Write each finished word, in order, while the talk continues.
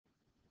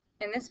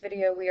In this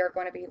video, we are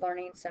going to be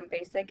learning some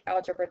basic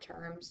algebra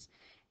terms,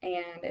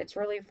 and it's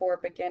really for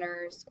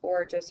beginners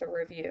or just a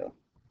review.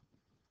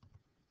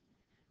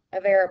 A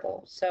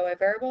variable. So a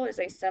variable is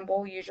a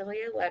symbol, usually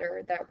a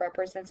letter, that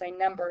represents a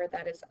number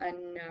that is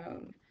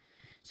unknown.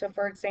 So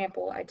for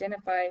example,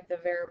 identify the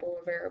variable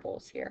or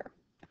variables here.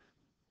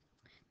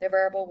 The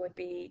variable would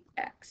be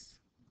x.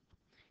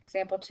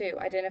 Example 2,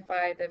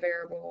 identify the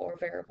variable or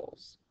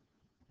variables.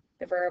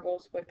 The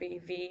variables would be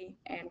v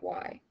and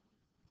y.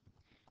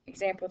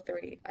 Example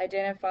 3,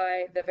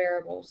 identify the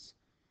variables.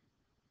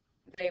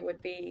 They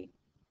would be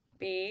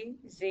b,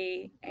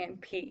 z, and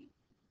p.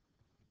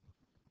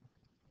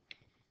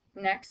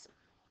 Next,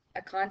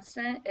 a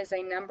constant is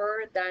a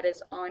number that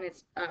is on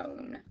its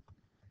own.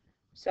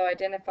 So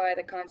identify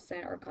the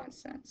constant or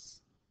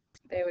constants.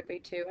 They would be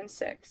 2 and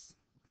 6.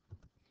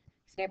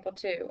 Example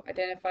 2,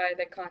 identify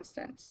the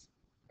constants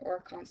or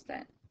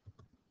constant.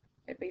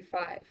 It'd be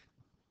 5.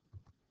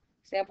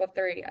 Example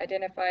 3,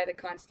 identify the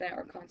constant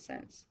or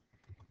constants.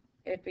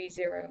 It'd be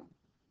 0.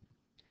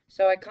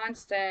 So a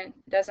constant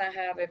doesn't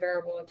have a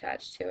variable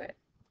attached to it.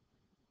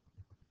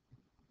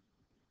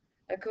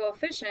 A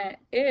coefficient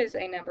is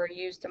a number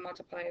used to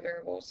multiply a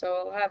variable,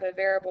 so it'll have a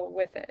variable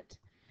with it.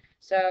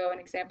 So in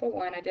example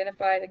 1,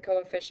 identify the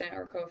coefficient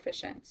or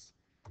coefficients.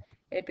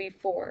 It'd be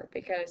 4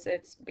 because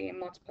it's being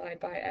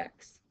multiplied by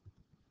x.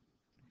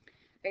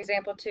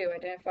 Example 2,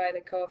 identify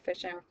the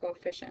coefficient or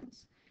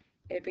coefficients.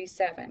 It'd be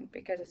 7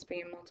 because it's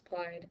being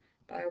multiplied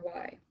by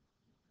y.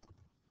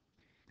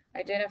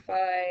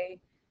 Identify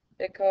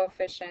the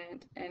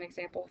coefficient in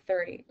example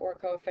 3, or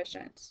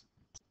coefficients.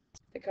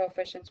 The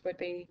coefficients would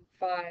be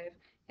 5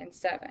 and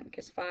 7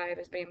 because 5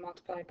 is being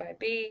multiplied by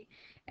b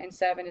and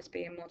 7 is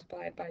being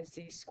multiplied by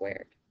z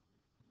squared.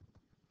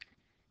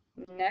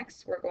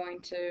 Next, we're going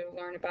to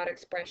learn about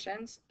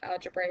expressions.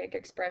 Algebraic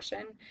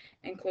expression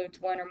includes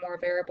one or more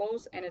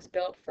variables and is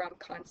built from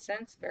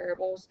constants,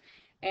 variables,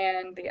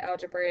 and the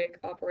algebraic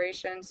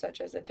operations such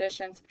as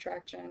addition,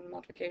 subtraction,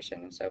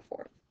 multiplication, and so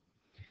forth.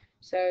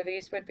 So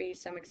these would be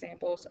some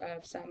examples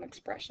of some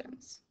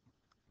expressions.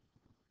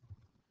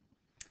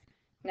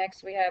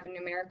 Next, we have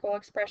numerical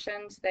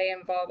expressions. They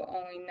involve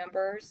only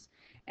numbers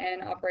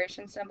and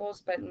operation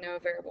symbols, but no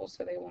variables,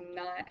 so they will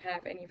not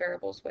have any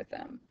variables with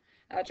them.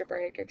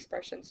 Algebraic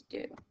expressions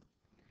do.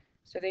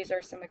 So these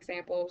are some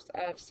examples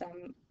of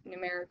some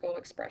numerical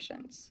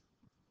expressions.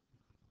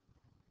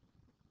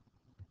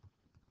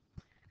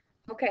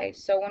 Okay,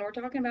 so when we're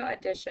talking about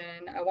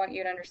addition, I want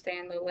you to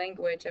understand the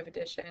language of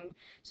addition.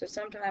 So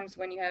sometimes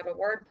when you have a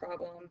word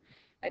problem,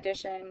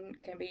 addition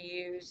can be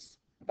used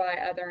by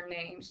other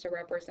names to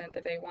represent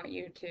that they want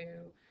you to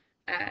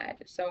add.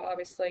 So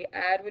obviously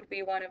add would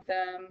be one of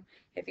them.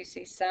 If you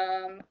see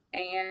sum,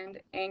 and,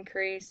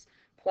 increase,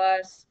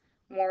 plus,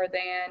 more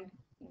than,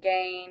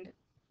 gained,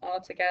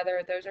 all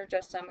together, those are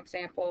just some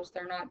examples.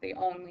 They're not the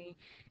only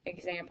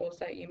examples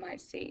that you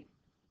might see.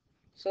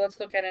 So let's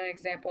look at an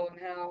example and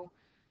how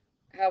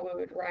we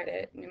would write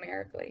it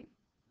numerically.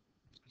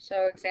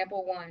 So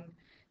example 1,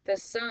 the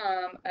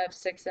sum of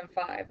 6 and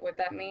 5. What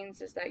that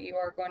means is that you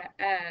are going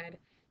to add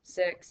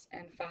 6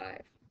 and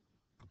 5.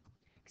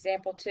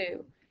 Example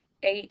 2,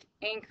 8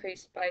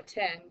 increased by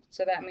 10.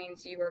 So that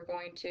means you are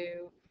going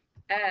to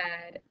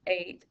add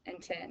 8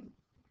 and 10.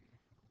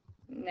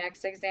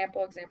 Next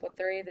example, example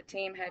 3, the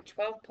team had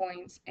 12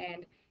 points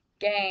and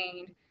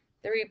gained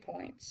 3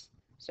 points.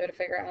 So to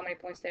figure out how many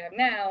points they have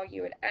now,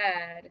 you would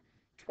add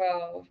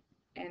 12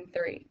 and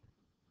 3.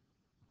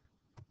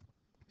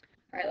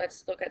 All right,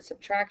 let's look at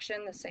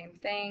subtraction, the same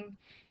thing.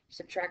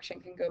 Subtraction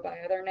can go by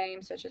other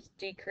names such as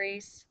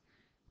decrease,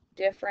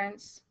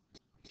 difference,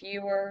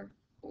 fewer,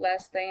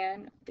 less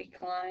than,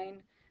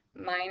 decline,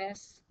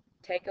 minus,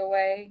 take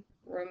away,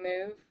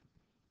 remove.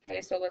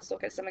 Okay, so let's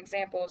look at some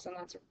examples and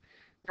let's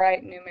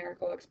write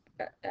numerical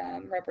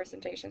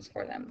representations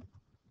for them.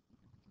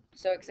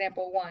 So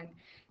example 1,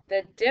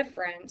 the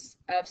difference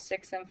of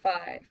 6 and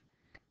 5.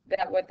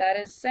 What that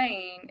is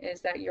saying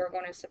is that you're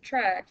going to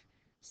subtract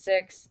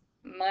 6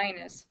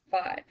 minus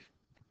 5.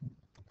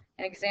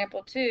 And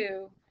example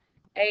 2,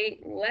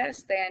 8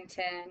 less than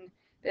 10.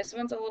 This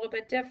one's a little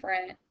bit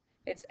different.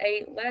 It's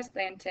 8 less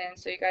than 10,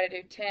 so you got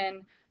to do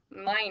 10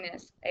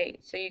 minus 8.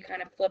 So you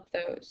kind of flip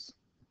those.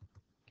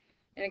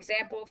 In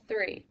example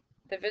 3,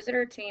 the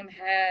visitor team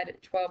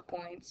had 12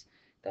 points.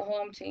 The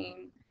home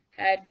team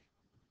had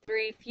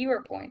 3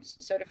 fewer points.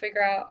 So to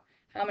figure out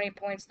how many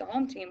points the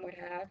home team would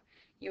have,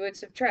 you would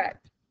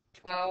subtract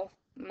 12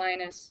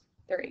 minus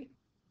 3.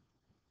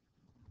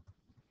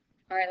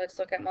 All right, let's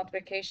look at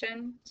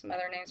multiplication. Some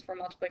other names for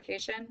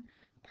multiplication: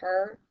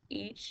 per,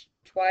 each,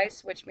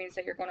 twice, which means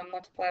that you're going to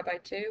multiply by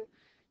 2,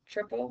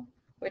 triple,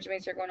 which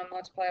means you're going to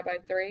multiply by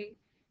 3,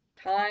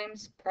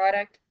 times,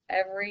 product,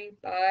 every,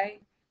 by.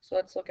 So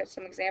let's look at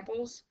some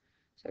examples.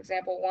 So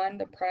example 1,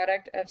 the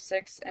product of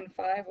 6 and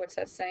 5, what's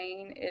that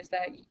saying is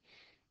that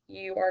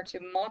you are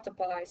to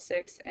multiply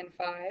 6 and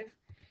 5.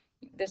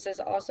 This is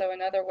also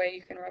another way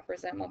you can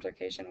represent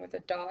multiplication with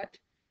a dot.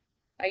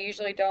 I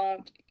usually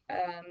don't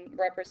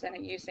represent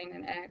it using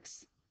an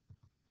X.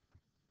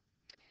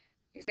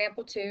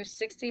 Example 2,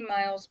 60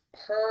 miles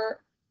per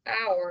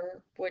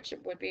hour, which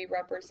would be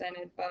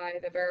represented by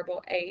the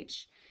variable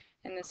h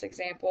in this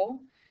example.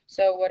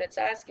 So what it's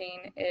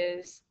asking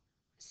is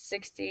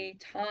 60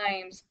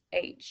 times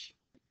h,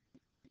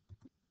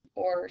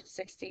 or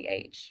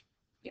 60h.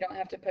 You don't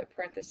have to put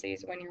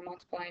parentheses when you're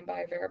multiplying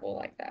by a variable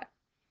like that.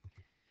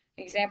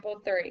 Example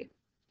 3,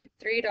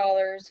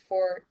 $3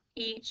 for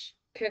each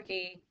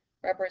cookie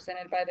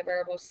represented by the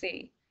variable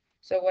c.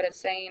 So what it's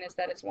saying is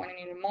that it's wanting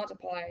you to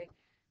multiply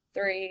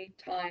 3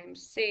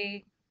 times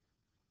c,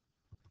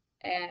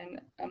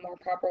 and a more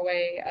proper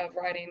way of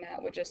writing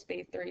that would just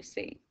be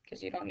 3c,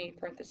 because you don't need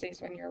parentheses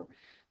when you're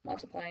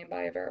multiplying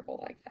by a variable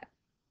like that.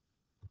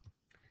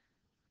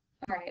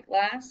 All right,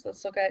 last,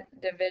 let's look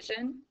at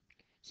division.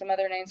 Some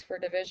other names for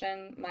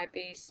division might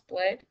be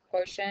split,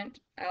 quotient,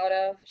 out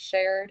of,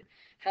 shared,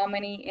 how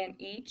many in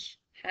each,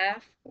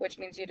 half, which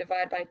means you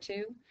divide by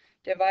 2,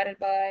 divided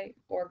by,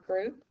 or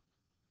group.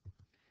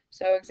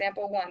 So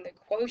example 1, the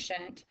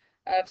quotient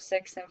of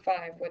 6 and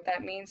 5. What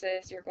that means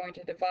is you're going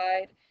to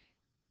divide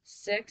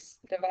 6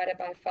 divided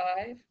by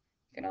 5. You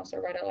can also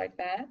write it like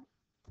that.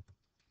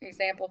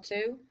 Example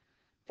 2,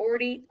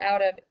 40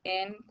 out of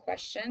n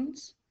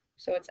questions.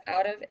 So it's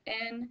out of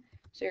n,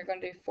 so you're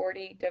going to do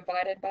 40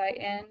 divided by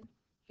n.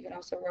 You can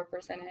also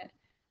represent it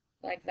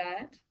like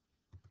that.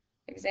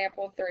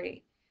 Example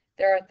 3,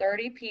 there are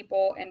 30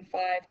 people in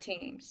 5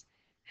 teams.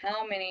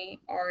 How many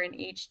are in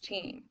each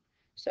team?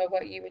 So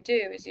what you would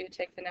do is you would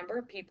take the number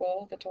of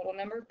people, the total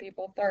number of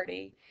people,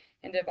 30,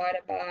 and divide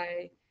it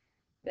by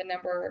the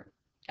number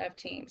of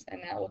teams,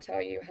 and that will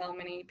tell you how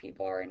many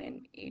people are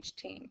in each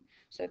team.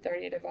 So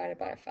 30 divided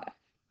by 5.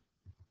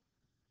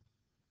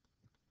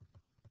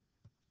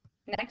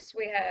 Next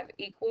we have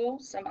equal.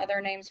 Some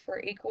other names for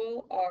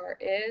equal are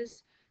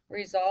is,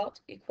 result,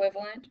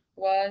 equivalent,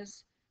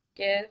 was,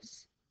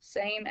 gives,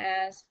 same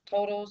as,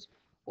 totals,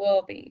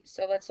 will be.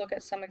 So let's look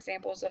at some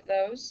examples of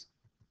those.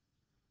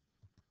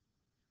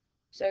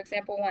 So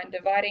example 1,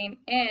 dividing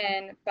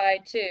n by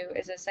 2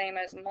 is the same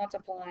as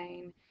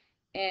multiplying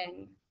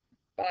n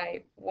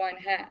by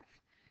 1/2.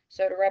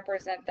 So to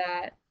represent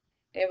that,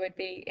 it would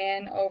be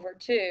n over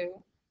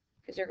 2,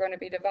 because you're going to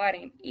be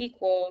dividing,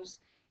 equals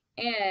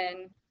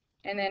n,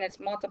 and then it's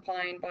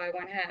multiplying by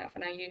 1/2,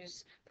 and I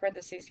use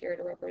parentheses here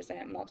to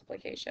represent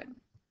multiplication.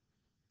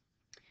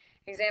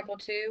 Example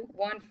 2,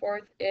 1/4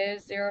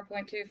 is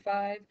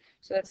 0.25,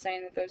 so that's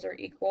saying that those are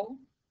equal.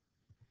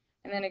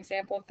 And then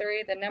example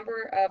 3, the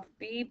number of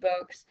B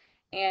books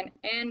and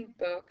N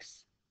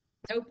books,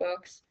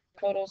 notebooks,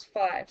 totals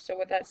 5. So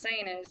what that's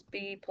saying is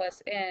B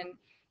plus N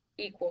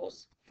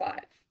equals 5.